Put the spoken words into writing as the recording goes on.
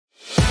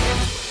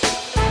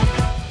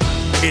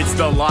It's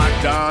the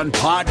Locked On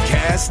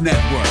Podcast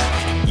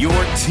Network, your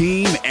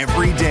team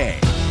every day.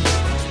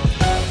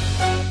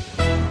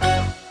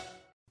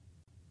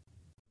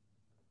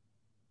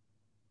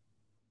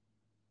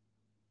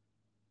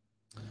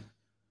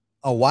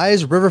 A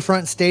wise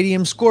Riverfront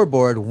Stadium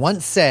scoreboard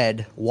once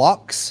said,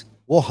 "Walks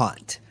will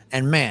haunt."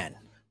 And man,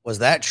 was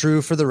that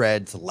true for the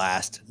Reds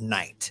last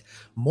night.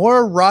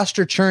 More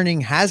roster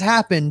churning has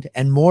happened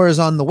and more is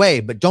on the way,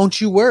 but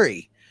don't you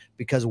worry,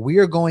 because we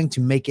are going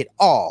to make it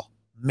all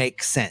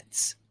make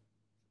sense.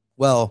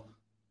 Well,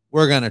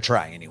 we're going to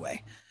try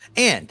anyway.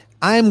 And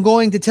I'm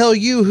going to tell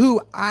you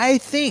who I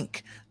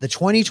think the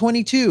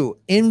 2022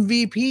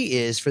 MVP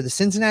is for the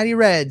Cincinnati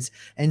Reds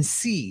and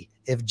see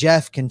if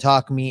Jeff can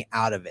talk me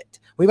out of it.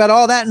 We've got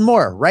all that and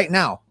more right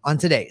now on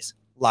today's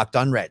Locked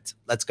On Reds.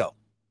 Let's go.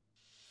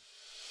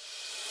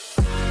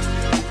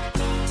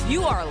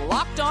 You are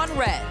Locked On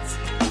Reds,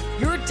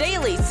 your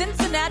daily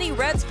Cincinnati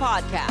Reds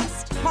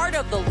podcast, part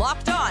of the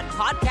Locked On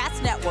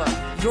Podcast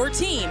Network, your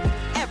team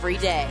every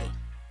day.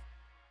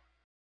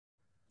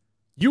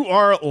 You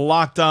are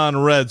Locked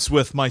On Reds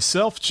with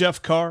myself,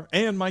 Jeff Carr,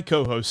 and my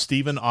co-host,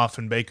 Stephen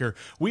Offenbaker.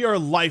 We are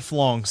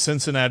lifelong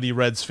Cincinnati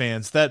Reds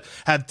fans that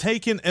have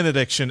taken an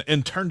addiction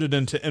and turned it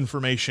into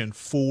information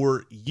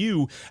for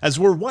you as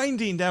we're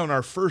winding down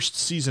our first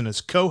season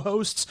as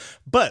co-hosts,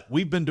 but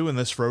we've been doing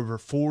this for over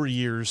 4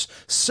 years,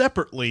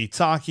 separately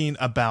talking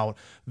about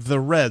the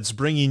Reds,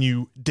 bringing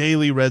you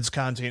daily Reds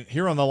content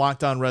here on the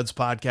Locked On Reds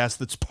podcast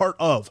that's part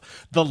of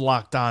the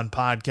Locked On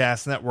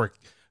Podcast Network.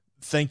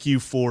 Thank you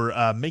for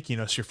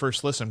making us your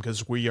first listen,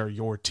 because we are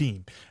your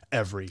team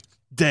every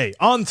day.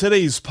 On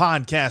today's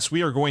podcast,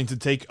 we are going to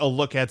take a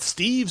look at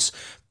Steve's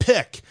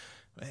pick,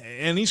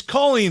 and he's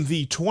calling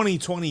the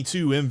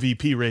 2022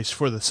 MVP race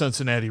for the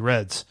Cincinnati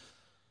Reds.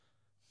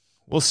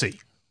 We'll see.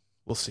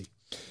 We'll see.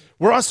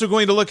 We're also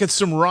going to look at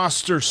some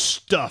roster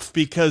stuff,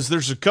 because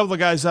there's a couple of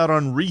guys out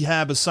on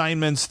rehab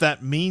assignments.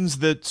 That means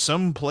that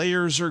some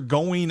players are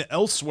going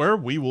elsewhere.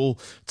 We will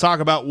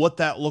talk about what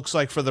that looks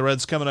like for the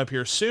Reds coming up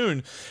here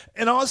soon.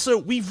 And also,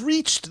 we've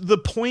reached the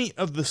point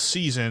of the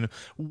season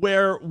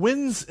where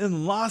wins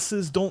and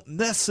losses don't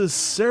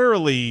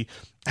necessarily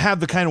have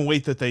the kind of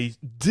weight that they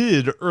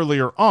did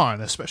earlier on,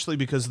 especially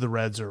because the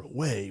Reds are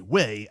way,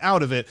 way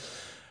out of it.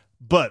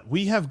 But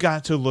we have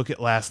got to look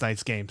at last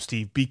night's game,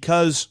 Steve,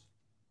 because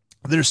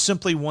there's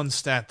simply one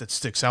stat that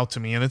sticks out to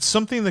me, and it's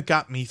something that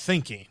got me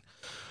thinking.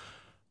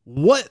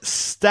 What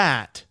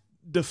stat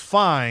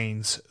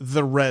defines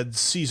the Reds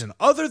season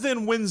other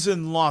than wins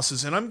and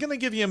losses? And I'm going to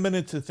give you a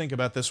minute to think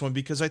about this one,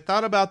 because I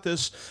thought about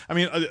this. I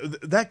mean,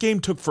 that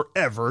game took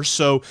forever,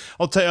 so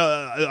I'll tell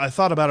you, I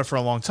thought about it for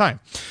a long time.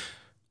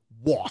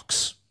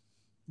 Walks.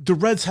 The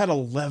Reds had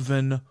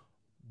 11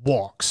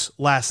 walks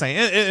last night,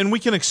 and we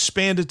can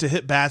expand it to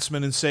hit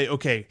batsmen and say,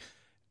 okay,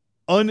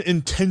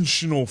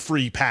 unintentional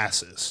free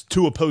passes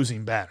to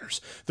opposing batters.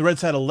 The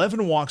Reds had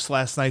 11 walks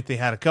last night. They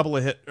had a couple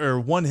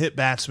of one hit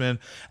batsmen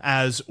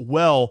as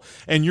well.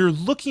 And you're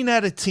looking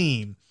at a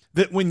team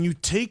that when you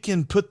take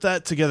and put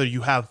that together,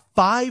 you have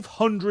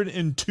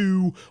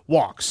 502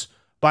 walks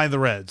by the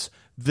Reds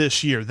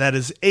this year. That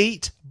is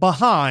 8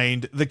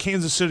 behind the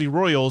Kansas City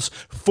Royals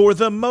for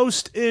the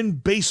most in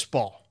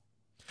baseball.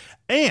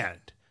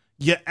 And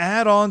you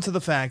add on to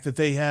the fact that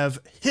they have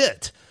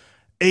hit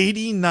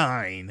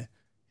 89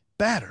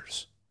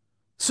 batters.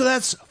 So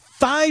that's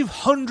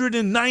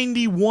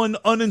 591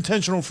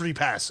 unintentional free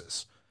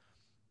passes.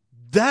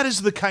 That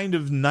is the kind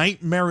of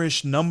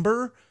nightmarish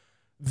number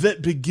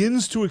that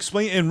begins to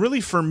explain, and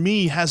really for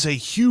me has a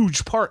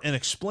huge part in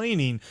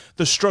explaining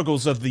the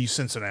struggles of the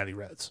Cincinnati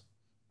Reds.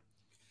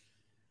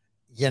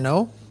 You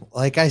know,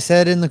 like I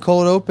said in the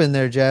cold open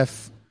there,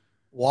 Jeff,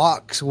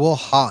 walks will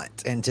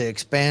haunt. And to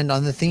expand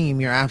on the theme,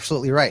 you're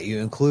absolutely right. You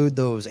include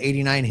those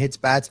 89 hits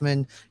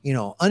batsmen,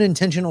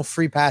 unintentional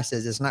free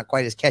passes. It's not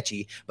quite as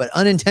catchy, but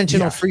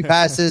unintentional free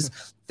passes,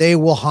 they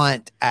will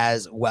haunt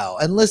as well.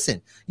 And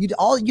listen, you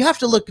have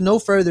to look no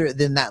further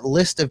than that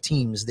list of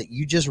teams that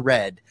you just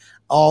read,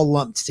 all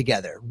lumped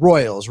together: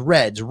 Royals,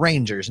 Reds,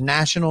 Rangers,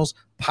 Nationals,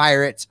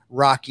 Pirates,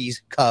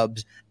 Rockies,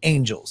 Cubs,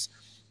 Angels.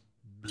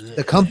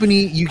 The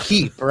company you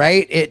keep,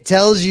 right? It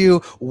tells you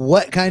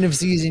what kind of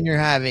season you're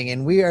having.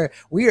 And we are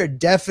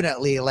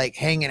definitely like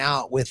hanging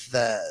out with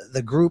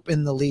the group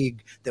in the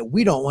league that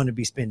we don't want to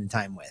be spending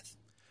time with.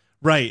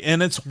 Right,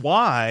 and it's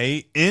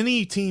why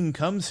any team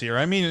comes here.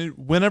 I mean,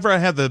 whenever I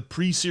had the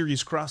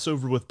pre-series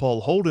crossover with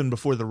Paul Holden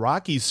before the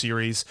Rockies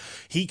series,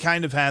 he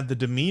kind of had the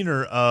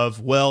demeanor of,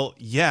 well,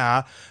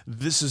 yeah,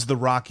 this is the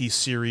Rockies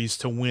series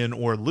to win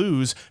or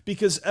lose,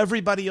 because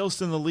everybody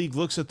else in the league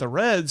looks at the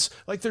Reds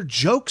like they're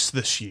jokes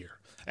this year.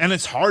 And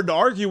it's hard to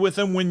argue with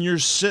them when you're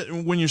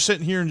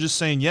sitting here and just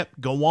saying, yep,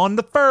 go on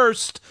to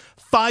first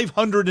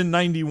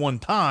 591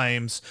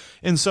 times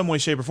in some way,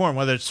 shape, or form,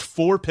 whether it's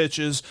 4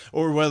 pitches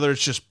or whether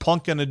it's just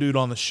plunking a dude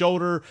on the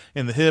shoulder,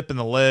 in the hip, in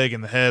the leg,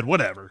 in the head,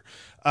 whatever.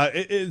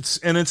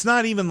 It's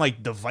not even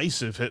like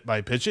divisive hit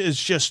by pitch.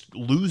 It's just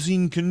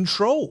losing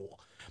control.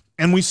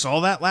 And we saw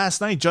that last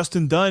night.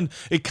 Justin Dunn,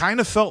 it kind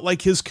of felt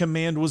like his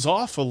command was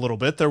off a little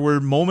bit. There were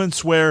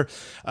moments where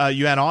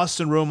you had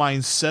Austin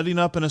Romine setting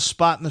up in a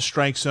spot in the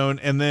strike zone,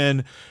 and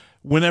then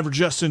whenever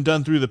Justin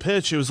Dunn threw the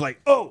pitch, it was like,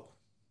 oh,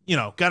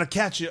 got to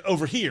catch it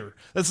over here.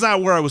 That's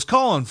not where I was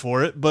calling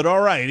for it, but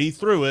all right, he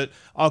threw it.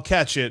 I'll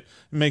catch it,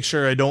 make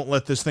sure I don't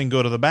let this thing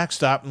go to the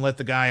backstop and let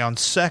the guy on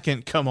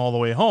second come all the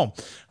way home.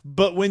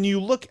 But when you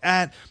look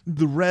at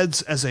the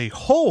Reds as a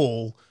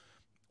whole,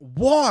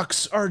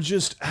 walks are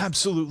just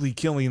absolutely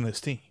killing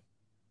this team.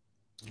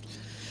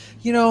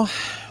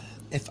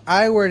 If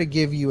I were to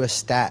give you a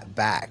stat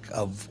back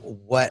of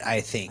what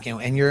I think,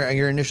 and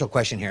your initial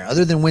question here,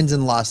 other than wins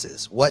and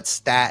losses, what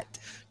stat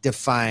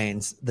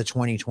defines the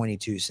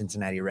 2022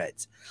 Cincinnati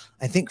Reds?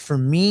 I think for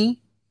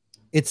me,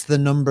 it's the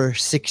number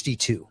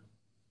 62.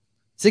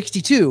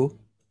 62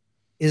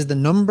 is the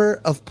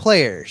number of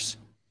players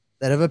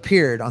that have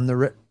appeared on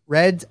the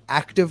Reds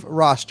active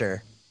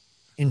roster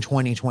in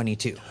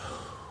 2022.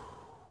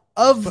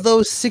 Of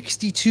those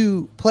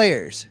 62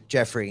 players,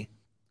 Jeffrey,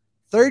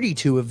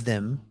 32 of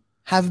them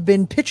have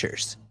been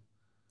pitchers.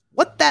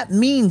 What that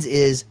means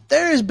is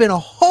there has been a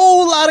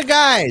whole lot of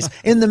guys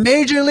in the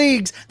major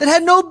leagues that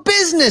had no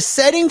business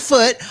setting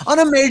foot on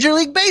a Major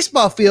League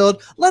Baseball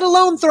field, let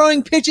alone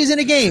throwing pitches in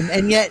a game.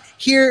 And yet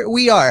here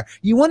we are.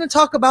 You want to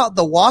talk about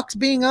the walks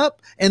being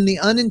up and the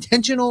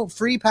unintentional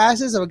free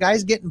passes of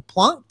guys getting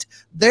plunked?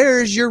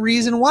 There's your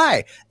reason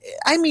why.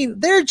 I mean,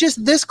 they're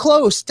just this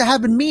close to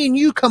having me and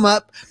you come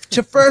up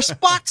to first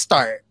spot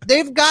start.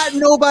 They've got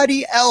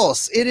nobody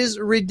else. It is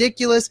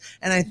ridiculous,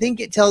 and I think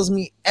it tells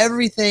me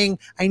everything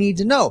I need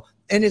to know.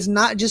 And it's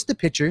not just the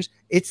pitchers,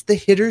 it's the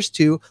hitters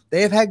too.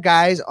 They have had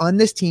guys on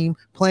this team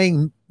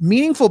playing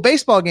meaningful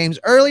baseball games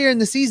earlier in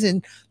the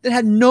season that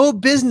had no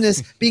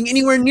business being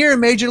anywhere near a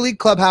major league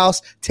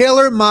clubhouse.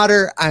 Taylor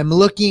Motter, I'm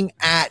looking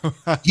at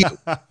you.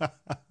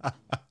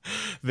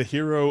 The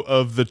hero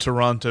of the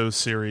Toronto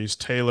series,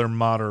 Taylor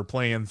Motter,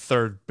 playing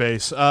third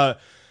base.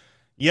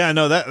 Yeah,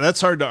 no,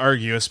 that's hard to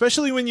argue,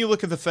 especially when you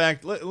look at the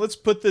fact, let's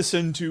put this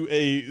into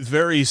a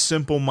very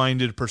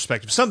simple-minded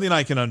perspective, something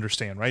I can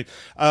understand, right?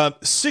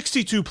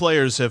 62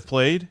 players have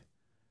played.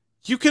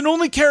 You can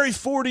only carry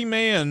 40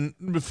 men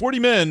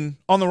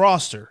on the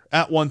roster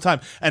at one time.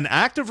 An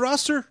active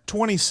roster,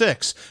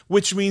 26,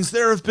 which means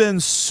there have been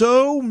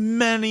so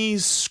many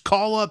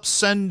call-ups,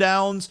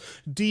 send-downs,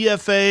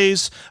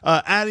 DFAs,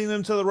 adding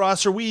them to the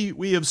roster.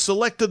 We have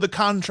selected the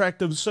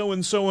contract of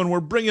so-and-so, and we're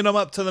bringing them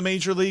up to the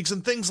major leagues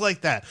and things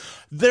like that.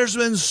 There's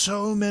been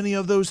so many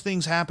of those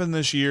things happen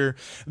this year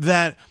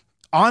that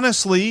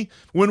honestly,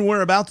 when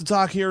we're about to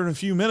talk here in a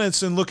few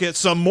minutes and look at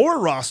some more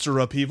roster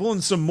upheaval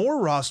and some more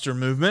roster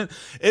movement,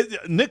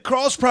 Nick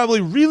Kral's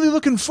probably really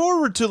looking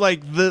forward to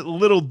like the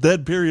little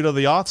dead period of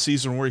the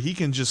offseason where he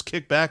can just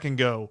kick back and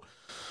go,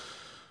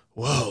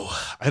 whoa,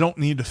 I don't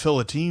need to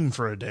fill a team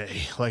for a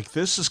day. Like,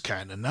 this is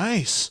kind of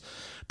nice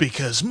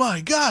because,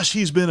 my gosh,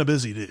 he's been a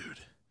busy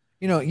dude.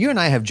 You and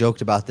I have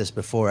joked about this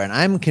before, and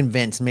I'm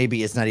convinced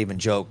maybe it's not even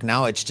joke.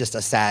 Now it's just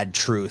a sad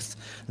truth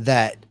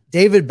that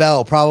David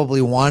Bell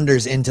probably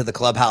wanders into the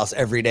clubhouse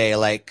every day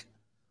like,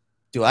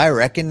 do I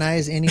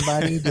recognize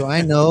anybody? Do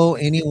I know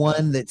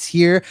anyone that's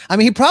here? I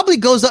mean, he probably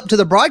goes up to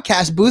the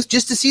broadcast booth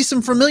just to see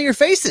some familiar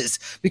faces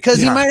because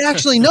he might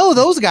actually know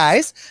those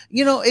guys.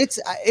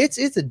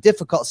 It's a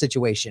difficult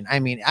situation. I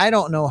mean, I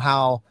don't know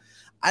how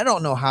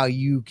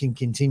you can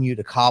continue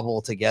to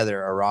cobble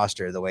together a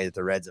roster the way that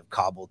the Reds have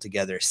cobbled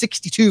together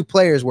 62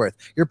 players worth.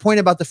 Your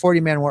point about the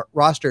 40-man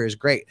roster is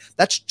great.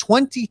 That's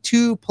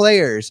 22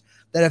 players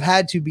that have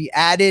had to be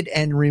added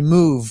and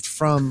removed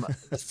from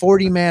the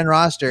 40-man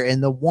roster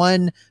in the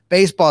one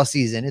baseball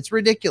season. It's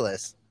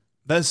ridiculous.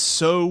 That's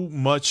so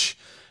much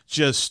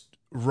just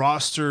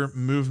roster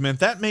movement.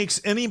 That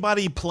makes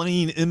anybody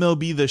playing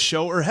MLB The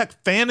Show or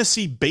heck,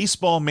 fantasy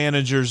baseball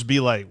managers be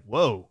like,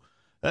 whoa,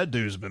 that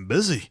dude's been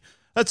busy.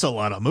 That's a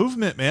lot of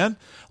movement, man.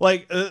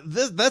 Like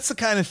that's the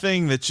kind of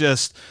thing that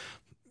just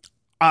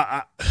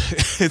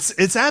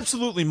it's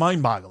absolutely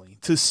mind-boggling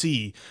to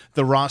see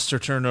the roster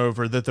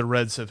turnover that the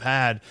Reds have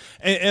had.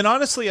 And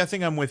honestly, I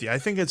think I'm with you. I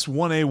think it's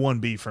 1A,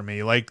 1B for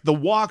me. Like, the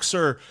walks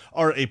are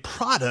a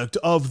product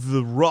of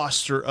the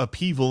roster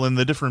upheaval and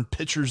the different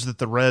pitchers that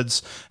the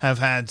Reds have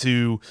had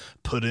to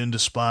put into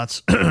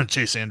spots.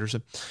 Chase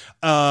Anderson,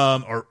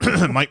 or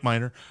Mike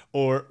Minor,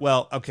 or,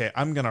 well, okay,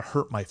 I'm going to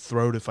hurt my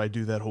throat if I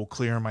do that whole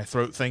clearing my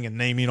throat thing and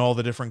naming all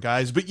the different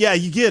guys. But yeah,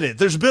 you get it.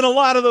 There's been a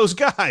lot of those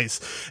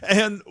guys.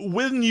 And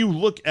when you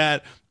look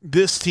at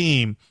this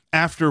team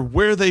after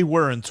where they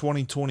were in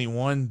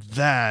 2021,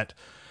 that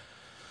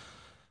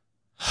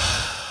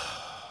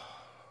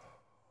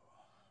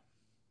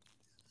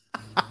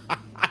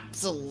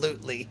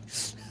absolutely.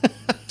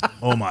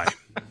 Oh my.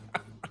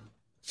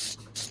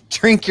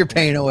 Drink your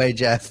pain away,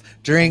 Jeff.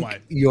 Drink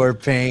your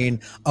pain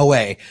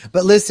away.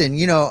 But listen,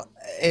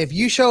 if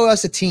you show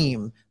us a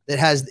team that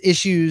has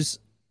issues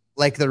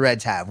like the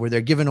Reds have, where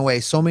they're giving away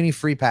so many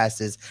free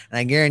passes, and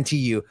I guarantee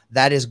you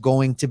that is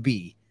going to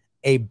be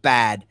a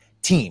bad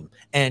team.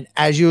 And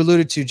as you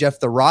alluded to, Jeff,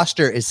 the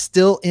roster is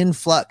still in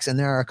flux, and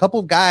there are a couple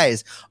of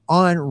guys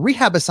on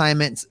rehab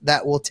assignments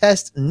that will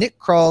test Nick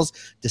Kral's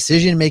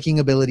decision-making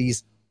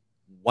abilities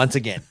once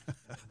again.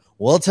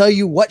 We'll tell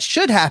you what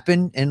should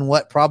happen and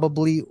what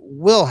probably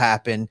will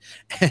happen,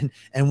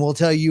 and we'll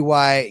tell you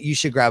why you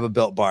should grab a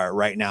Built Bar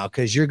right now,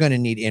 because you're going to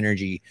need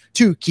energy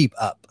to keep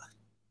up.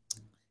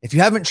 If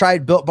you haven't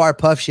tried Built Bar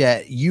Puffs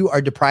yet, you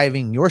are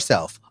depriving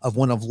yourself of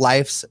one of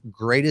life's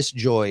greatest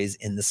joys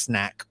in the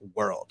snack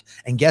world.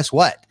 And guess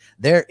what?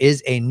 There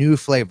is a new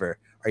flavor.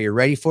 Are you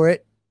ready for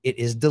it? It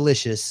is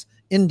delicious,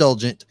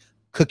 indulgent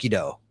cookie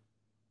dough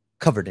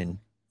covered in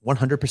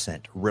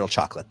 100% real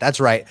chocolate. That's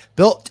right.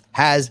 Built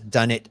has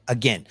done it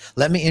again.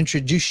 Let me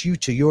introduce you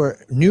to your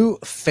new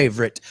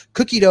favorite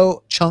cookie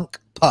dough chunk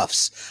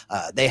puffs.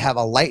 They have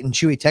a light and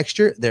chewy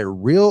texture. They're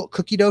real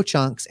cookie dough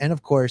chunks. And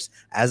of course,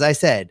 as I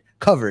said,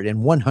 covered in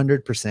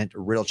 100%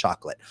 real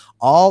chocolate.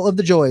 All of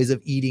the joys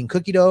of eating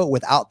cookie dough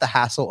without the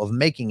hassle of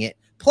making it.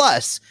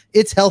 Plus,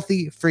 it's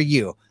healthy for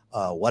you.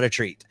 What a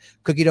treat.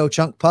 Cookie dough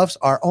chunk puffs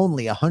are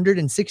only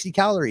 160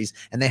 calories,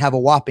 and they have a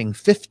whopping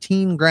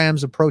 15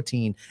 grams of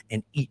protein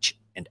in each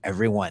and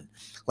every one.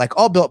 Like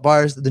all Built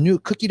Bars, the new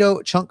cookie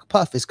dough chunk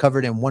puff is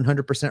covered in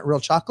 100% real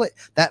chocolate.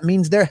 That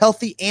means they're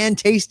healthy and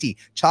tasty.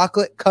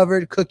 Chocolate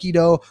covered cookie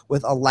dough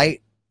with a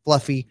light,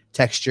 fluffy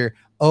texture.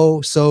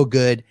 Oh, so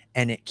good.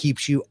 And it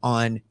keeps you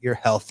on your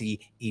healthy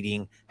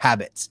eating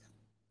habits.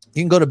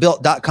 You can go to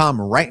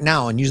built.com right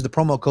now and use the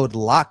promo code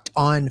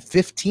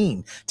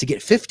LOCKEDON15 to get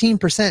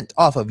 15%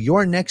 off of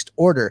your next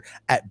order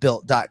at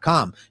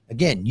built.com.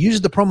 Again,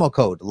 use the promo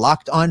code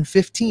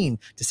LOCKEDON15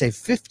 to save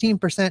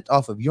 15%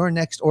 off of your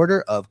next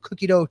order of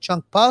cookie dough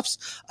chunk puffs,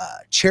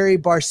 cherry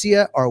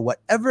barcia, or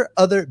whatever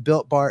other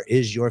Built Bar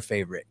is your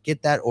favorite.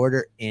 Get that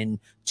order in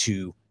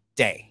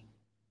today.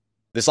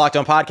 This Locked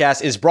On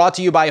podcast is brought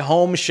to you by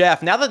Home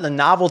Chef. Now that the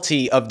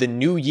novelty of the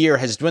new year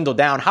has dwindled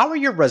down, how are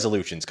your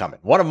resolutions coming?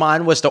 One of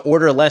mine was to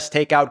order less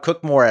takeout,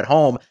 cook more at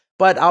home,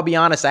 but I'll be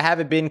honest, I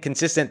haven't been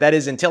consistent. That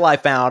is until I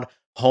found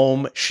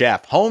Home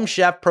Chef. Home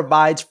Chef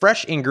provides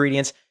fresh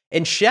ingredients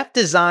and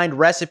chef-designed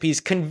recipes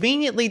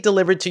conveniently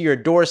delivered to your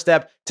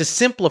doorstep to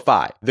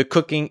simplify the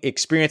cooking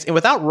experience and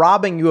without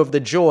robbing you of the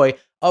joy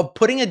of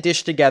putting a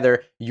dish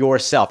together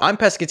yourself. I'm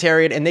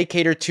pescatarian, and they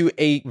cater to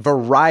a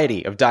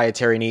variety of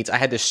dietary needs. I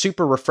had this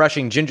super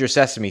refreshing ginger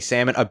sesame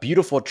salmon, a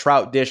beautiful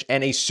trout dish,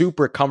 and a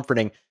super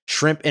comforting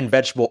shrimp and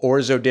vegetable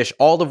orzo dish,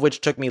 all of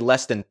which took me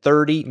less than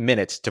 30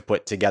 minutes to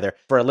put together.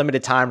 For a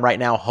limited time right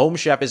now, Home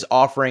Chef is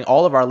offering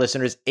all of our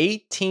listeners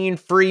 18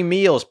 free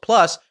meals,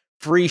 plus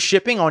free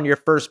shipping on your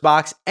first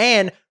box,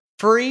 and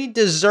free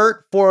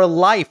dessert for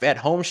life at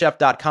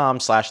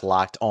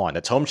homechef.com/lockedon.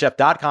 That's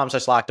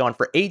homechef.com/lockedon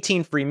for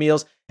 18 free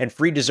meals and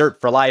free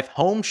dessert for life.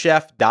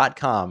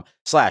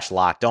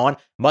 Homechef.com/lockedon.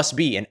 Must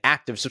be an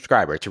active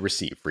subscriber to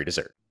receive free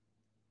dessert.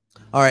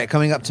 All right,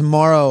 coming up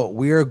tomorrow,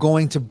 we are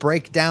going to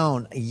break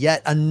down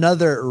yet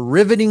another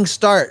riveting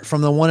start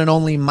from the one and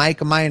only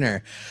Mike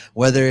Minor.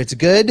 Whether it's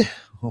good,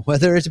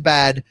 whether it's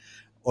bad,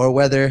 or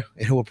whether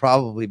it will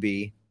probably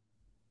be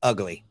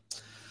ugly.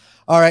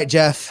 All right,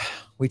 Jeff.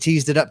 We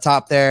teased it up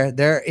top there.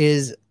 There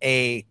is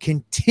a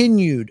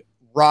continued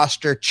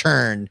roster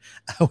churn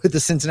with the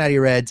Cincinnati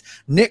Reds.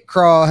 Nick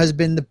Krall has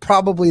been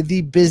probably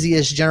the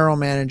busiest general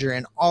manager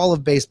in all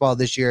of baseball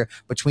this year,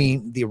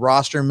 between the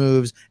roster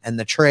moves and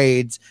the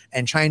trades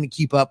and trying to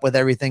keep up with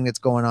everything that's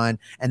going on.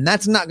 And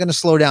that's not going to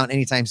slow down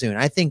anytime soon.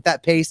 I think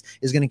that pace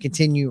is going to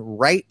continue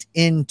right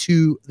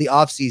into the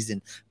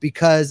offseason,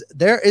 because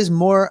there is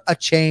more a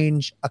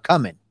change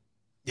coming.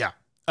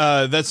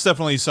 That's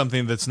definitely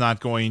something that's not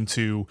going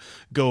to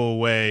go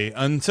away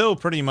until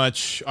pretty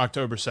much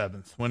October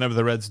 7th, whenever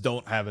the Reds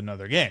don't have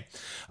another game.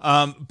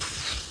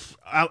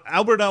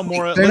 Albert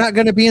Almora. They're not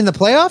going to be in the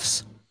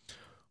playoffs?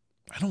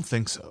 I don't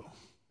think so.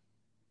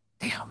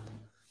 Damn.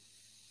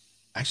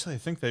 Actually, I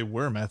think they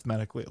were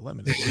mathematically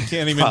eliminated. We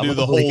can't even do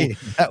the whole. We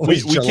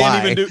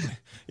can't even do.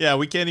 Yeah,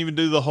 we can't even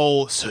do the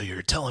whole. So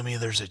you're telling me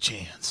there's a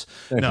chance?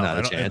 There's not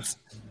a chance.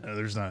 No,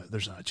 there's not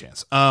a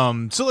chance.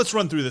 So let's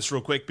run through this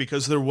real quick,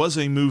 because there was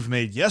a move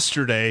made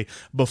yesterday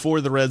before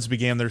the Reds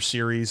began their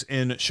series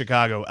in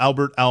Chicago.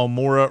 Albert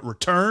Almora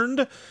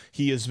returned.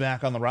 He is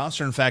back on the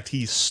roster. In fact,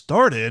 he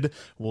started.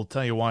 We'll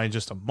tell you why in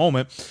just a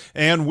moment.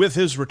 And with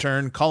his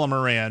return, Colin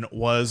Moran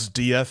was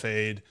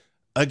DFA'd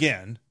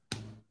again.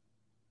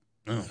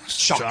 Oh,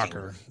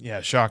 shocker.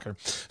 Yeah, shocker.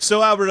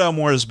 So Albert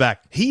Almora is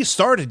back. He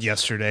started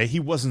yesterday. He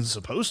wasn't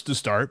supposed to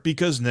start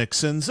because Nick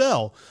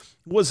Senzel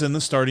was in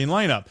the starting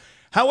lineup.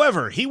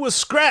 However, he was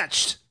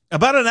scratched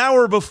about an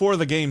hour before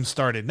the game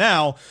started.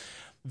 Now,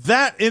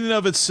 that in and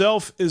of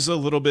itself is a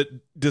little bit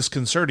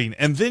disconcerting.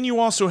 And then you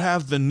also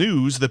have the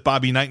news that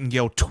Bobby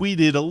Nightingale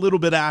tweeted a little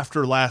bit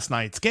after last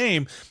night's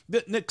game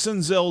that Nick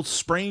Senzel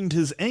sprained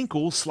his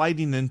ankle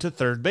sliding into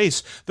third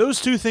base. Those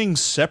two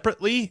things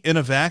separately in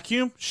a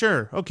vacuum,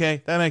 sure,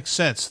 okay, that makes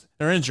sense.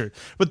 They're injured.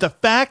 But the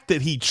fact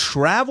that he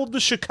traveled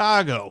to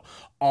Chicago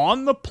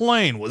on the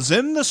plane, was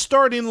in the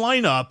starting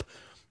lineup,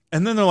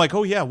 and then they're like,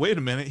 oh, yeah, wait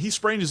a minute. He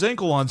sprained his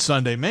ankle on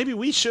Sunday. Maybe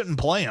we shouldn't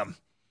play him.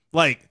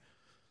 Like,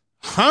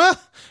 huh?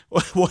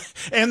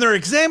 And they're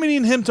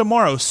examining him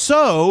tomorrow.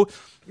 So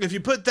if you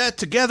put that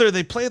together,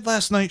 they played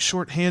last night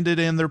shorthanded,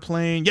 and they're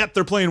playing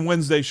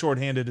Wednesday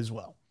shorthanded as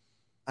well.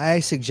 I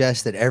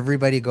suggest that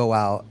everybody go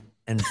out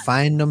and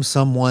find them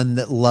someone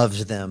that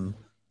loves them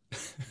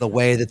the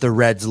way that the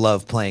Reds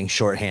love playing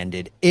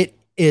shorthanded. It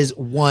is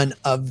one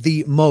of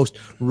the most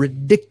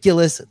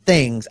ridiculous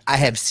things I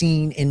have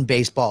seen in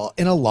baseball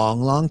in a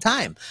long, long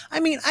time. I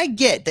mean, I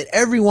get that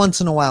every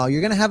once in a while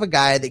you're going to have a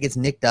guy that gets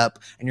nicked up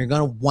and you're going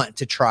to want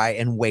to try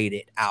and wait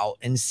it out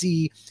and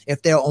see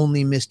if they'll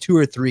only miss 2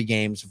 or 3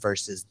 games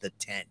versus the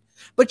 10.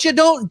 But you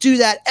don't do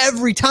that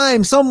every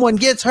time someone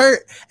gets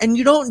hurt, and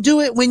you don't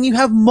do it when you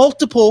have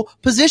multiple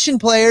position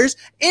players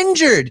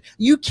injured.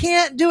 You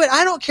can't do it.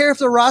 I don't care if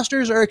the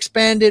rosters are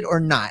expanded or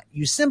not.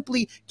 You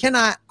simply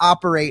cannot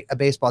operate a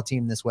baseball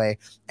team this way.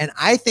 And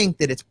I think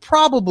that it's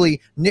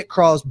probably Nick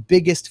Kral's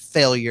biggest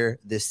failure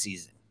this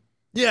season.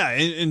 Yeah,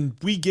 and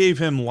we gave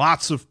him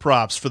lots of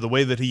props for the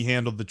way that he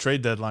handled the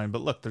trade deadline.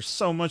 But look, there's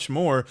so much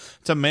more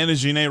to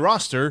managing a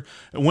roster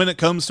when it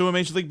comes to a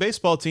Major League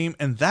Baseball team,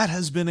 and that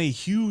has been a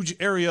huge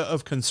area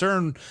of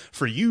concern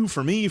for you,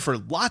 for me, for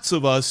lots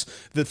of us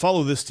that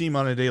follow this team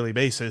on a daily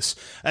basis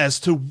as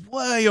to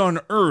why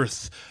on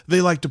earth they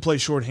like to play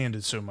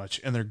shorthanded so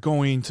much, and they're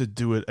going to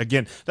do it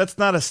again. That's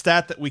not a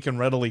stat that we can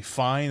readily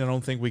find. I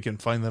don't think we can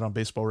find that on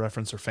Baseball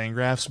Reference or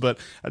Fangraphs, but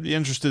I'd be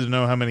interested to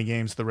know how many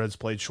games the Reds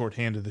played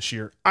shorthanded this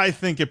year. I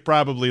think it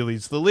probably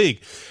leads the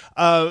league.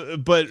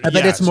 But I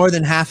bet it's more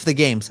than half the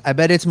games. I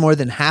bet it's more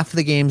than half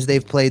the games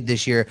they've played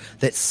this year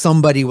that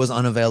somebody was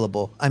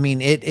unavailable. I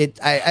mean,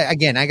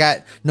 I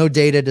got no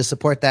data to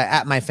support that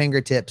at my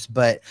fingertips,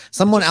 but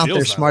someone out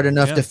there smart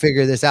enough to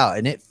figure this out.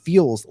 And it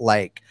feels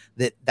like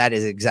that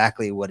is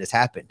exactly what has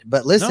happened.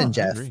 But listen,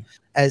 Jeff,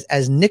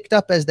 as nicked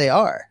up as they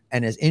are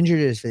and as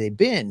injured as they've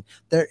been,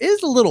 there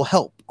is a little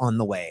help on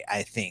the way,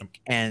 I think.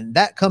 And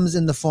that comes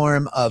in the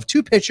form of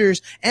 2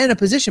 pitchers and a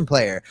position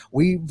player.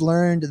 We've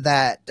learned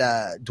that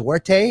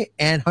Duarte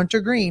and Hunter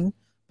Green,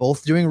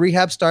 both doing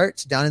rehab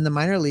starts down in the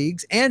minor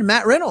leagues, and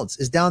Matt Reynolds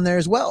is down there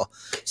as well.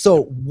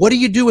 So what do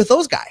you do with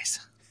those guys?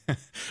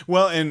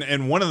 Well,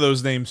 and one of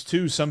those names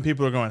too, some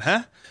people are going,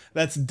 huh?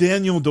 That's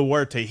Daniel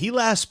Duarte. He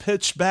last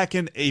pitched back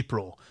in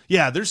April.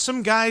 Yeah, there's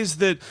some guys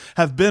that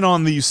have been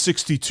on these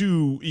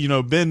 62,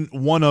 been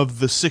one of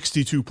the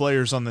 62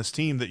 players on this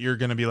team that you're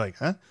going to be like,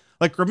 huh?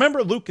 Like,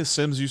 remember Lucas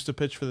Sims used to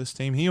pitch for this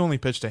team? He only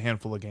pitched a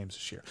handful of games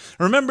this year.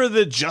 Remember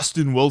that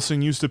Justin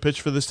Wilson used to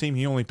pitch for this team?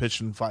 He only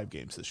pitched in 5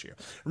 games this year.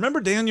 Remember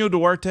Daniel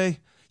Duarte?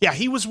 Yeah,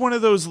 he was one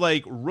of those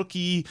like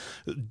rookie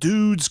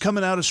dudes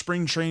coming out of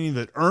spring training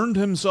that earned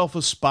himself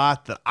a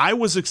spot that I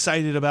was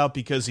excited about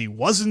because he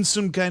wasn't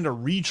some kind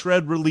of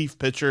retread relief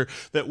pitcher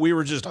that we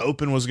were just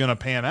hoping was going to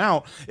pan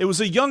out. It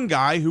was a young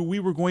guy who we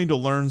were going to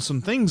learn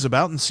some things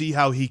about and see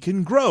how he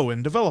can grow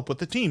and develop with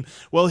the team.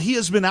 Well, he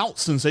has been out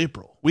since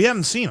April. We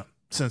haven't seen him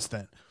since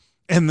then.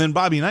 And then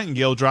Bobby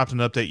Nightingale dropped an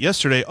update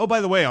yesterday. Oh,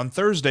 by the way, on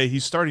Thursday,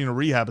 he's starting a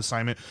rehab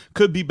assignment,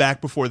 could be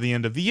back before the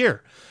end of the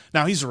year.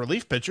 Now, he's a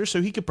relief pitcher,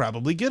 so he could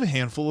probably get a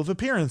handful of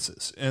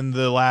appearances in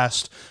the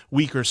last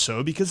week or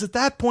so, because at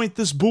that point,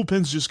 this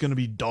bullpen's just going to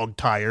be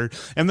dog-tired,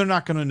 and they're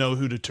not going to know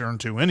who to turn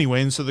to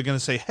anyway, and so they're going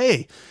to say,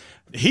 hey,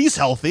 he's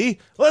healthy,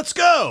 let's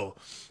go.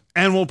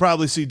 And we'll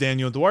probably see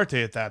Daniel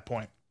Duarte at that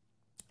point.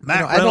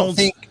 Matt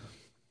Reynolds.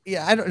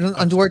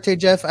 On Duarte,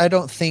 Jeff, I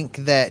don't think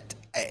that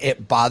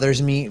it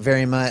bothers me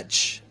very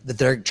much that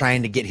they're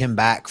trying to get him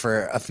back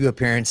for a few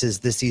appearances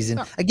this season.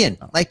 Again,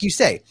 like you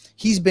say,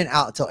 he's been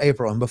out till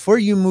April. And before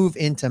you move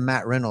into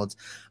Matt Reynolds,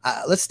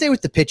 let's stay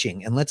with the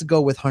pitching and let's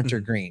go with Hunter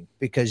Green,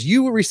 because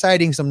you were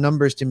reciting some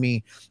numbers to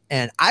me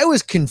and I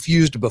was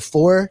confused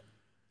before,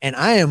 and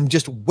I am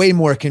just way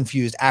more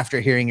confused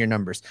after hearing your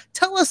numbers.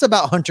 Tell us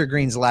about Hunter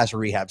Green's last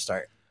rehab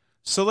start.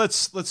 So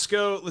let's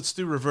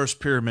do reverse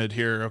pyramid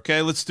here,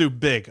 okay? Let's do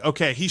big.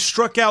 Okay, he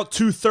struck out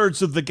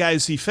 2/3 of the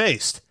guys he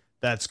faced.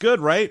 That's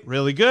good, right?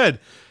 Really good.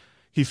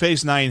 He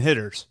faced 9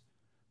 hitters.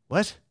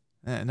 What?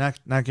 Not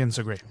getting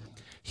so great.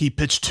 He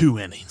pitched 2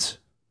 innings.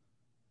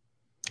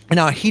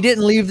 Now, he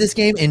didn't leave this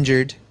game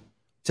injured.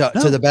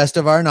 To the best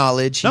of our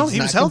knowledge, he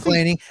was healthy.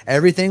 Complaining.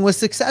 Everything was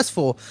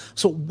successful.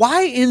 So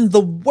why in the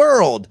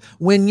world,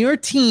 when your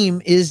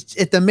team is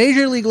at the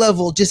major league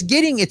level just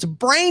getting its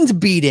brains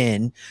beat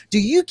in, do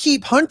you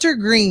keep Hunter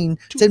Green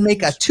to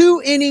make a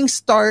 2-inning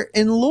start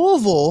in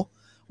Louisville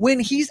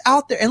when he's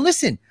out there? And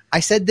listen, I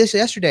said this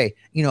yesterday,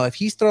 if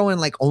he's throwing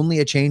like only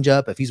a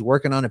changeup, if he's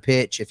working on a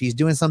pitch, if he's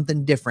doing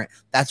something different,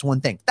 that's one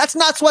thing. That's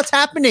not what's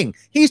happening.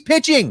 He's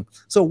pitching.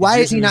 So why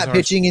is he not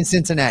pitching in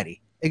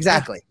Cincinnati?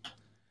 Exactly. Yeah.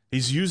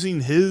 He's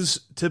using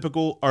his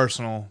typical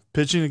arsenal,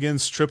 pitching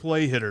against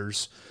AAA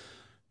hitters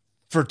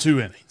for 2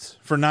 innings,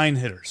 for 9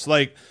 hitters.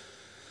 Like,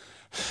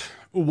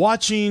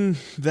 watching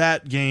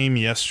that game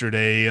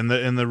yesterday and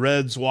the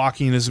Reds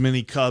walking as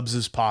many Cubs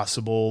as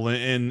possible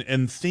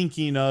and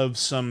thinking of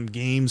some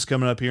games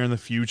coming up here in the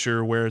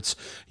future where it's,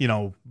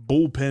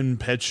 bullpen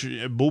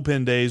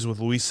days with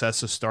Luis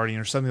Cessa starting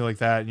or something like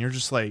that. And you're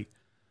just like,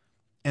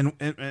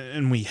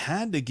 And we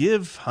had to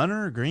give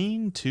Hunter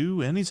Green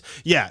 2 innings.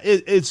 Yeah,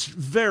 it's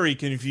very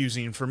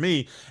confusing for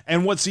me.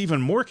 And what's even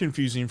more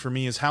confusing for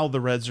me is how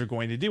the Reds are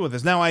going to deal with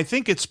this. Now, I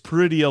think it's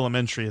pretty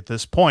elementary at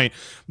this point.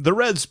 The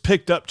Reds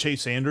picked up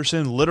Chase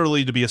Anderson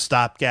literally to be a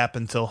stopgap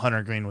until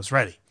Hunter Green was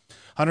ready.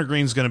 Hunter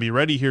Green's going to be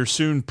ready here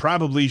soon.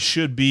 Probably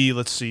should be,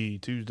 let's see,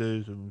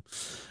 Tuesday,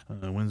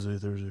 Wednesday,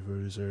 Thursday,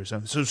 Friday, Saturday,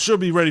 Sunday. So she'll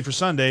be ready for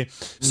Sunday.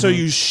 Mm-hmm. So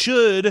you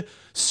should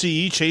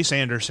see Chase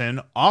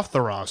Anderson off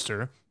the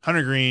roster,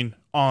 Hunter Green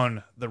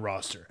on the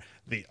roster.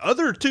 The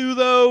other two,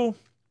 though,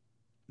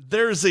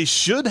 there's a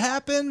should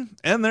happen,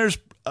 and there's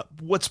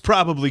what's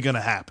probably going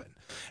to happen.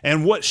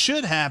 And what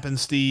should happen,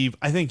 Steve,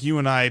 I think you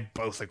and I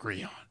both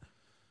agree on.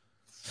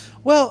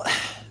 Well,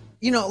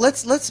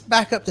 let's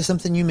back up to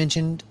something you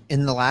mentioned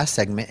in the last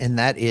segment, and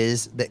that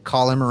is that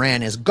Colin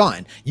Moran is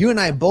gone. You and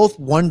I both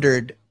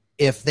wondered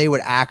if they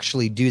would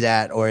actually do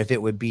that or if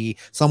it would be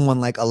someone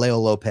like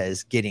Alejo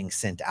Lopez getting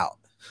sent out.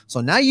 So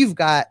now you've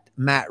got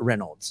Matt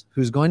Reynolds,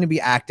 who's going to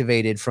be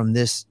activated from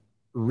this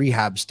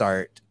rehab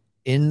start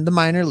in the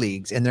minor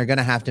leagues, and they're going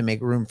to have to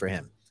make room for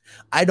him.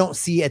 I don't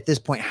see at this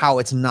point how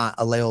it's not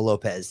Alejo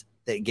Lopez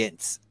that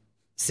gets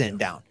sent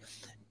down.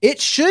 It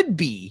should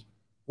be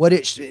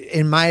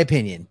in my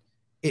opinion,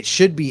 it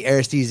should be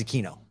Aristides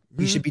Aquino.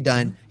 He should be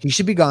done. He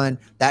should be gone.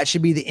 That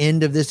should be the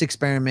end of this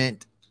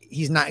experiment.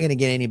 He's not going to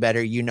get any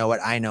better. You know it.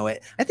 I know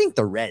it. I think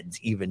the Reds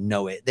even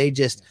know it. They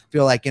just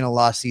feel like in a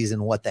lost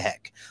season, what the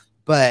heck?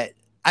 But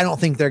I don't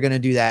think they're going to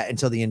do that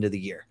until the end of the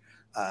year.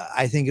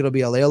 I think it'll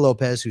be Alejo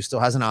Lopez, who still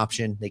has an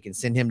option. They can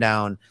send him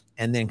down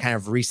and then kind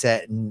of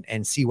reset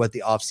and see what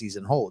the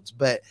offseason holds.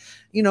 But,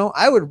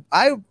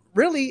 I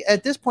really,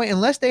 at this point,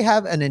 unless they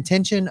have an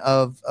intention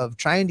of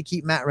trying to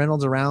keep Matt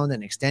Reynolds around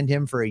and extend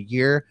him for a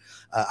year,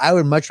 I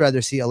would much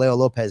rather see Alejo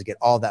Lopez get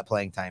all that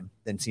playing time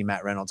than see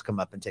Matt Reynolds come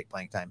up and take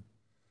playing time.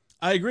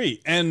 I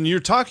agree. And you're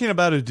talking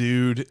about a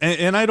dude,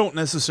 and I don't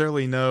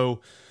necessarily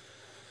know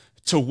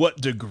to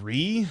what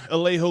degree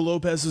Alejo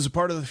Lopez is a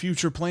part of the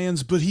future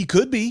plans, but he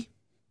could be.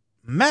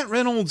 Matt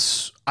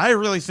Reynolds, I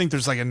really think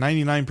there's like a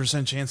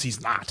 99% chance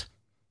he's not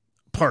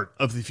part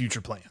of the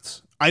future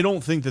plans. I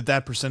don't think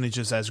that percentage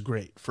is as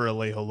great for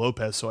Alejo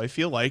Lopez, so I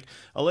feel like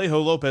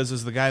Alejo Lopez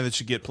is the guy that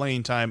should get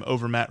playing time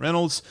over Matt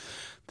Reynolds.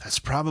 That's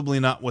probably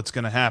not what's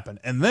going to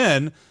happen. And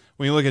then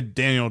when you look at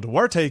Daniel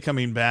Duarte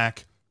coming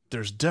back,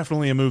 there's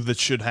definitely a move that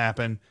should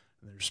happen.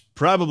 There's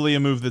probably a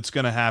move that's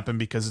going to happen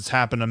because it's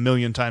happened a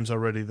million times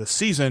already this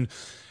season.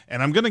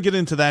 And I'm going to get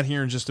into that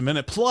here in just a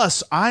minute.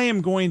 Plus, I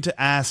am going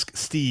to ask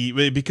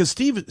Steve, because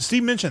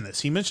Steve mentioned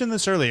this. He mentioned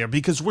this earlier,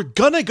 because we're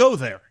going to go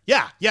there.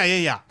 Yeah.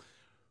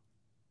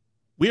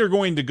 We are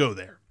going to go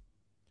there.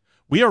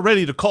 We are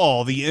ready to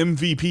call the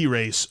MVP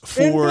race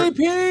for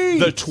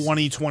the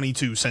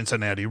 2022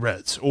 Cincinnati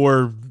Reds,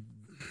 or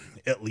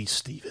at least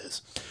Steve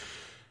is.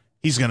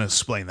 He's going to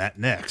explain that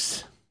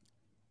next.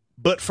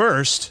 But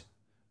first,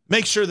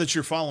 make sure that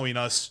you're following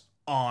us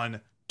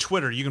on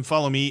Twitter. You can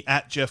follow me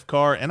at Jeff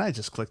Carr, and I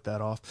just clicked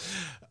that off.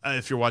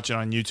 If you're watching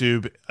on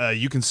YouTube,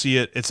 you can see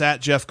it. It's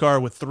at Jeff Carr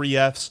with 3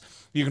 Fs.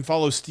 You can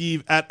follow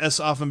Steve at S.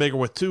 Offenbaker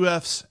with 2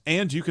 Fs,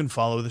 and you can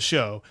follow the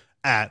show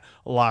at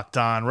Locked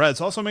On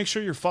Reds. Also, make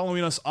sure you're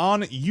following us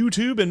on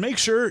YouTube, and make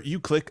sure you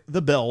click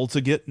the bell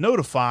to get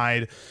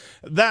notified.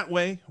 That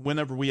way,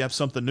 whenever we have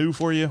something new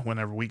for you,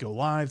 whenever we go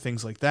live,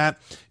 things like that,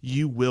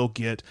 you will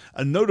get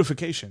a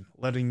notification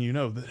letting you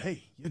know that,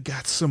 hey, you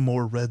got some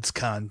more Reds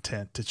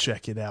content to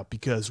check it out,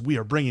 because we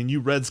are bringing you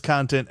Reds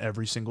content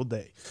every single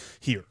day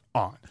here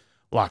on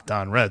Locked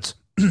On Reds.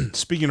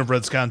 Speaking of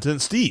Reds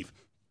content, Steve,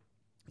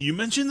 you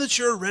mentioned that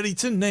you're ready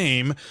to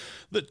name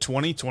the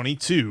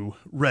 2022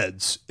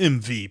 Reds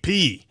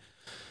MVP.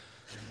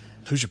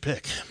 Who's your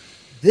pick?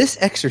 This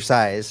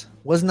exercise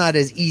was not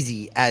as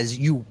easy as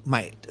you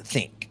might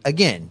think.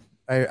 Again,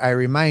 I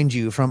remind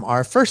you from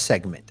our first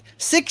segment,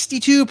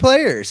 62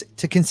 players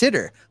to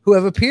consider who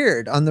have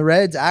appeared on the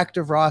Reds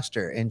active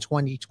roster in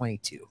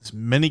 2022. As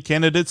many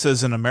candidates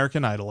as an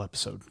American Idol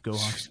episode. Go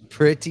on.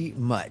 Pretty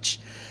much.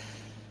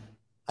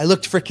 I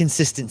looked for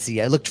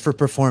consistency. I looked for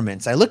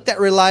performance. I looked at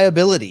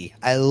reliability.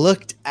 I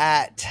looked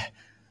at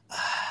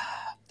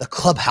the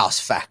clubhouse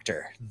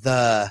factor,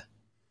 the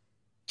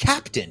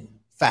captain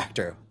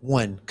factor,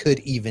 one could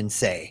even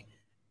say.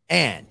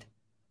 And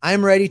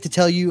I'm ready to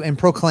tell you and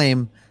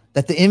proclaim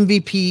that the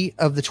MVP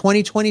of the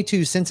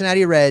 2022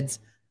 Cincinnati Reds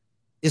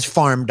is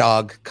Farm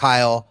Dog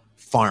Kyle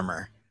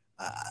Farmer.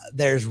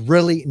 There's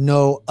really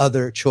no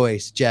other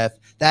choice, Jeff.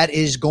 That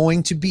is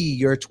going to be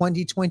your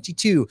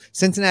 2022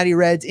 Cincinnati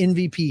Reds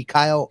MVP,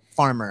 Kyle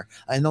Farmer.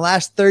 In the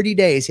last 30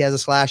 days, he has a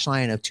slash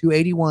line of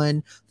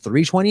 281,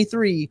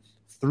 323,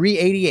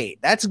 388.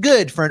 That's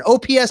good for an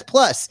OPS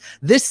plus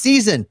this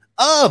season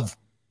of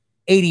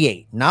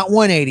 88, not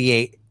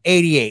 188,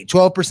 88,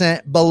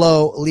 12%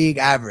 below league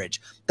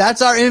average.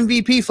 That's our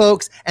MVP,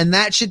 folks, and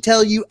that should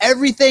tell you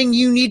everything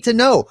you need to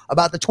know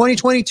about the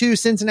 2022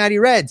 Cincinnati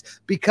Reds,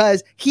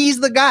 because he's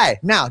the guy.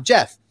 Now,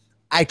 Jeff,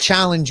 I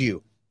challenge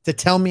you to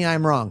tell me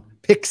I'm wrong.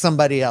 Pick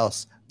somebody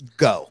else.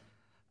 Go.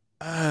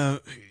 Well,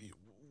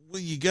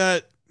 you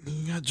got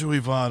You got Joey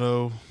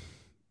Votto.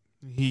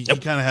 He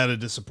kind of had a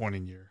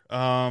disappointing year.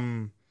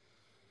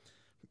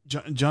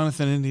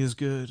 Jonathan India is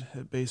good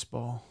at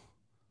baseball.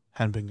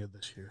 Hadn't been good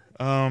this year.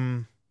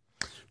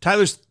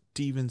 Tyler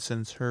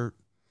Stevenson's hurt.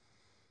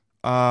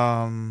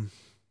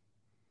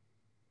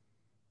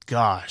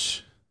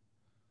 Gosh.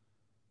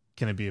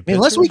 Can it be a pitcher?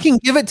 Unless we can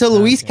give it to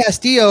Luis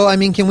Castillo. I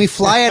mean, can we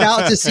fly it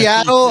out to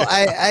Seattle?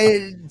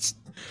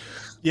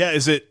 Yeah,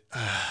 is it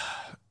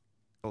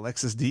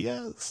Alexis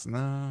Diaz?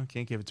 No,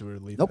 can't give it to a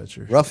relief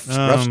pitcher. Rough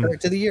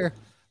start to the year.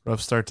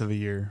 Rough start to the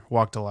year.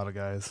 Walked a lot of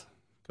guys.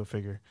 Go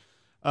figure.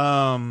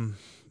 Man.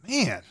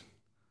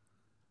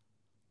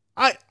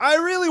 I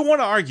really want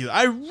to argue.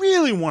 I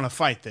really want to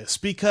fight this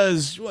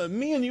because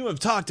me and you have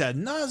talked ad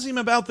nauseum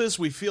about this.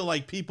 We feel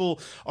like people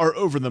are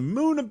over the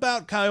moon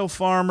about Kyle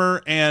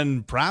Farmer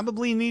and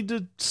probably need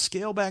to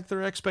scale back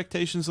their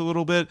expectations a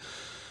little bit.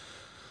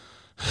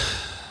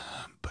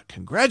 But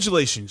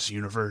congratulations,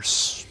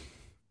 universe.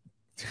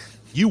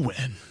 You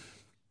win.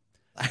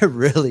 I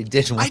really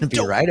didn't want to be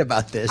right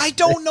about this. I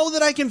don't know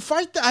that I can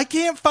fight that. I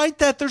can't fight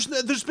that. There's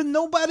been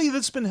nobody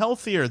that's been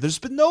healthier. There's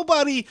been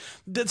nobody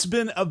that's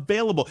been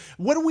available.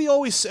 What do we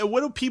always say?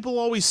 What do people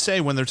always say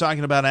when they're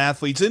talking about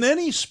athletes in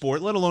any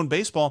sport, let alone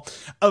baseball?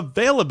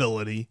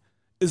 Availability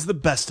is the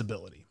best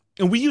ability.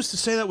 And we used to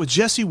say that with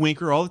Jesse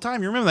Winker all the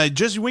time. You remember that?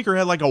 Jesse Winker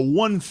had like a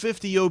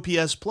 150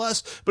 OPS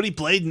plus, but he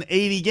played in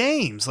 80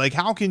 games. Like,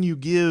 how can you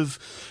give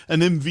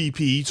an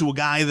MVP to a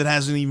guy that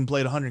hasn't even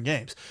played 100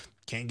 games?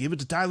 Can't give it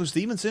to Tyler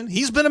Stevenson.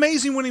 He's been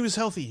amazing when he was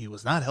healthy. He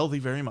was not healthy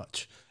very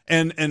much.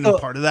 And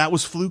part of that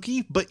was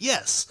fluky, but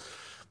yes.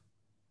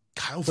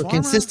 Kyle Farmer.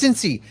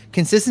 Consistency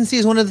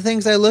is one of the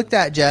things I looked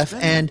at, Jeff.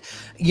 And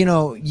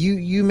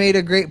you made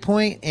a great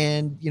point,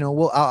 and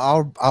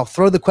I'll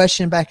throw the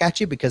question back at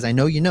you because I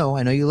know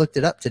you looked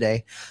it up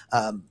today.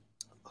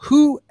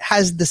 Who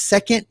has the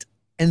second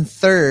and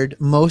third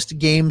most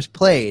games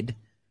played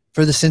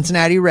for the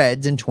Cincinnati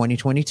Reds in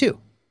 2022?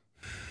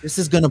 This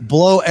is going to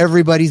blow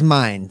everybody's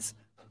minds.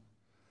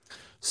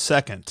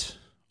 Second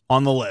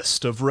on the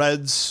list of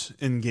Reds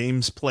in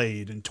games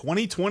played in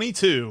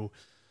 2022,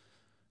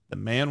 the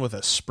man with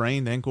a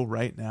sprained ankle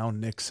right now,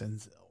 Nick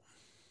Senzel.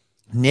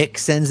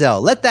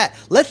 Let that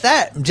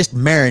just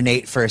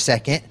marinate for a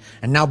second,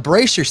 and now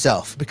brace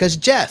yourself because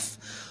Jeff,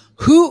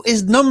 who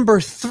is number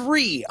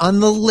 3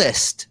 on the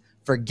list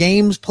for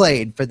games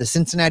played for the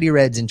Cincinnati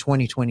Reds in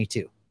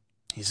 2022?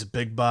 He's a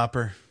big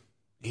bopper.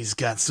 He's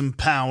got some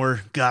power,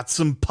 got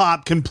some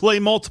pop, can play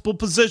multiple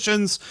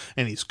positions,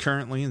 and he's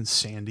currently in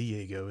San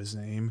Diego. His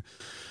name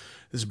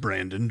is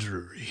Brandon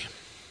Drury.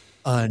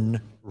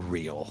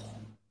 Unreal.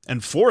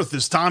 And fourth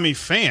is Tommy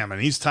Pham,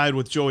 and he's tied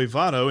with Joey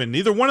Votto, and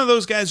neither one of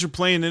those guys are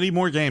playing any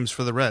more games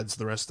for the Reds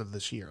the rest of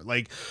this year.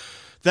 Like,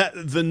 that,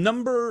 the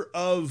number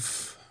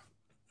of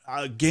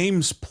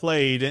games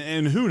played,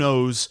 and who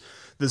knows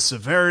the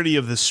severity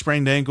of the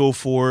sprained ankle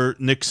for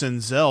Nick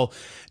Senzel.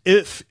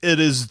 If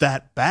it is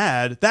that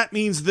bad, that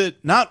means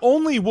that not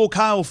only will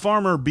Kyle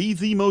Farmer be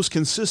the most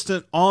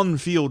consistent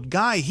on-field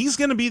guy, he's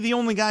going to be the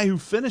only guy who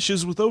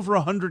finishes with over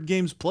 100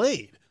 games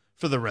played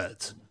for the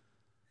Reds.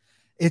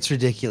 It's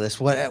ridiculous.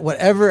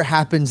 Whatever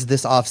happens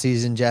this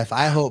offseason, Jeff,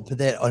 I hope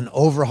that an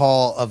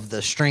overhaul of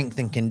the strength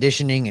and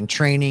conditioning and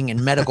training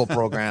and medical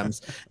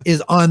programs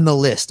is on the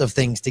list of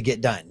things to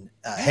get done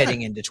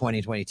heading into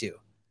 2022.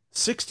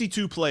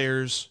 62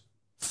 players,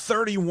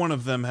 31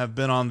 of them have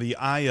been on the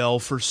IL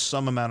for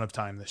some amount of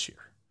time this year.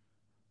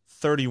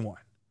 31.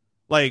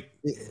 Like,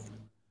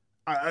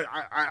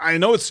 I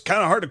know it's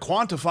kind of hard to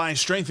quantify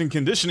strength and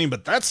conditioning,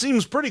 but that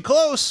seems pretty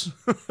close.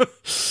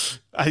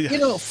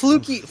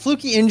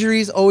 Fluky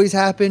injuries always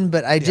happen,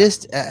 but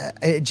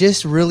it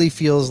just really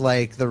feels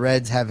like the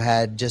Reds have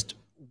had just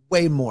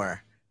way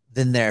more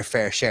than their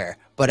fair share.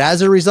 But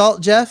as a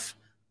result, Jeff,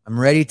 I'm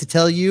ready to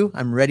tell you,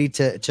 I'm ready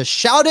to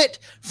shout it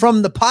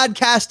from the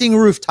podcasting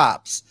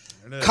rooftops.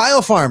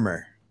 Kyle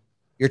Farmer,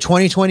 your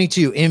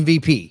 2022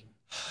 MVP.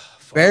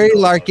 Barry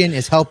Larkin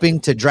is helping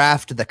to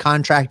draft the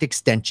contract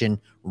extension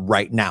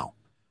right now.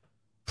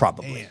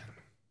 Probably. Man.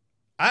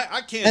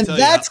 I can't and tell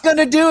that's going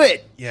to do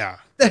it. Yeah.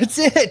 That's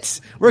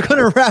it. We're going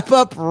to wrap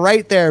up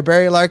right there.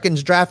 Barry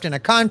Larkin's drafting a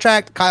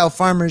contract. Kyle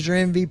Farmer's your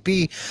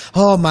MVP.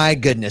 Oh, my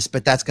goodness.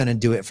 But that's going to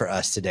do it for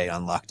us today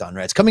on Locked On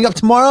Reds. Coming up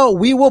tomorrow,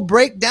 we will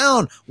break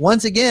down,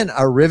 once again,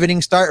 a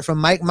riveting start from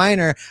Mike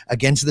Minor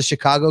against the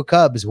Chicago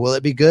Cubs. Will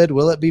it be good?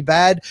 Will it be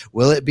bad?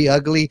 Will it be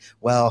ugly?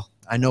 Well,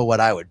 I know what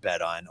I would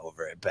bet on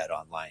over at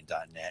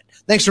betonline.net.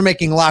 Thanks for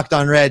making Locked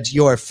On Reds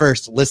your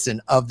first listen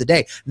of the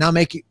day. Now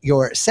make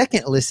your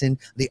second listen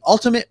the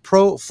Ultimate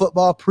Pro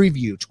Football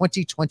Preview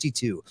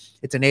 2022.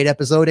 It's an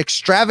 8-episode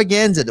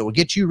extravaganza that will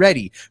get you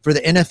ready for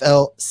the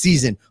NFL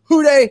season.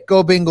 Hooray,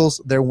 go Bengals.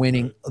 They're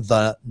winning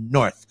the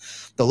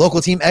North. The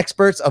local team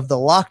experts of the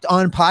Locked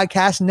On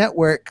Podcast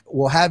Network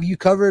will have you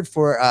covered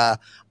for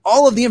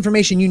all of the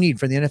information you need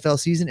for the NFL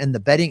season and the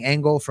betting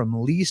angle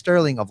from Lee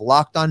Sterling of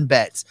Locked On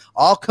Bets,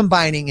 all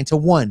combining into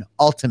one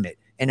ultimate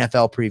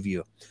NFL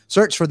preview.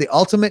 Search for the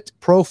Ultimate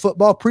Pro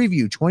Football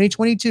Preview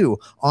 2022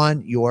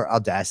 on your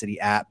Audacity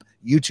app,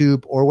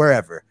 YouTube, or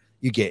wherever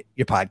you get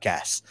your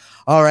podcasts.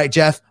 All right,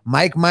 Jeff.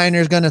 Mike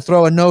Minor's going to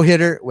throw a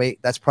no-hitter. Wait,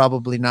 that's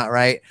probably not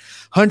right.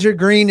 Hunter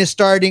Green is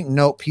starting.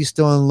 Nope, he's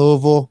still in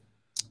Louisville.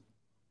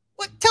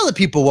 Tell the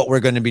people what we're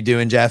going to be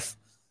doing, Jeff.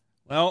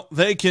 Well,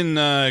 they can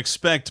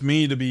expect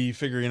me to be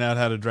figuring out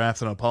how to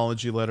draft an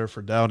apology letter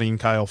for doubting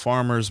Kyle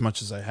Farmer as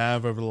much as I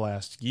have over the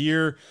last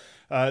year.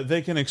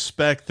 They can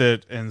expect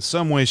that in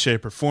some way,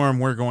 shape, or form,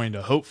 we're going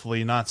to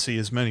hopefully not see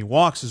as many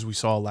walks as we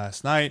saw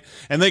last night.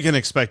 And they can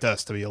expect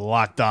us to be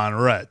Locked On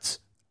Reds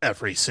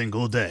every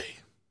single day.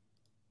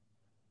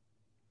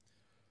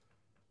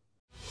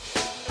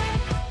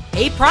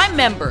 Hey, Prime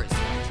members,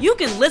 you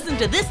can listen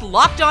to this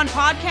Locked On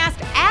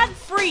podcast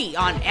ad-free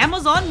on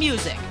Amazon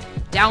Music.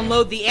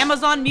 Download the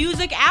Amazon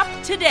Music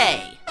app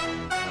today.